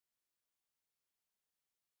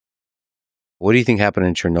What do you think happened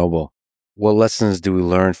in Chernobyl? What lessons do we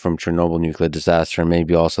learn from Chernobyl nuclear disaster and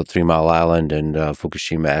maybe also 3 Mile Island and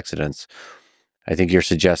Fukushima accidents? I think you're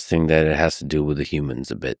suggesting that it has to do with the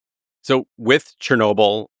humans a bit. So with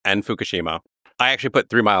Chernobyl and Fukushima, I actually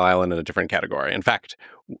put 3 Mile Island in a different category. In fact,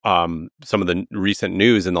 some of the recent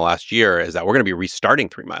news in the last year is that we're going to be restarting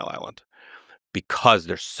 3 Mile Island because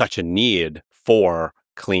there's such a need for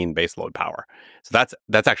clean baseload power. So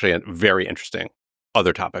that's actually a very interesting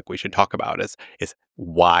other topic we should talk about is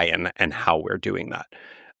why and how we're doing that.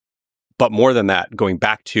 But more than that, going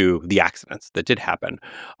back to the accidents that did happen,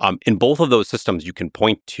 in both of those systems, you can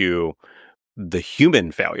point to the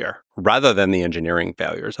human failure rather than the engineering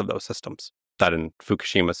failures of those systems. That in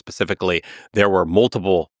Fukushima specifically, there were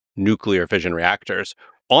multiple nuclear fission reactors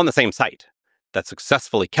on the same site that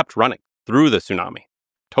successfully kept running through the tsunami,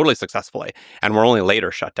 totally successfully, and were only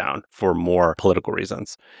later shut down for more political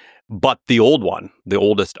reasons. But the old one, the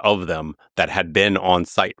oldest of them that had been on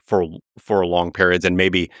site for long periods and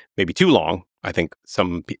maybe too long, I think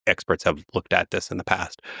some experts have looked at this in the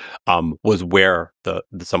past, was where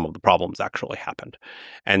some of the problems actually happened.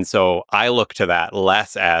 And so I look to that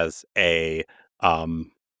less as a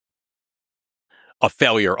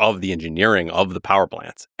failure of the engineering of the power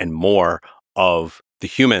plants and more of the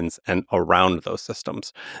humans and around those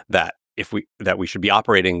systems that we should be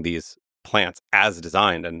operating these plants as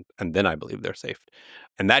designed, and then I believe they're safe.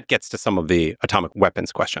 And that gets to some of the atomic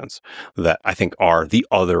weapons questions that I think are the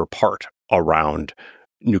other part around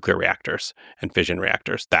nuclear reactors and fission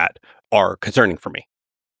reactors that are concerning for me.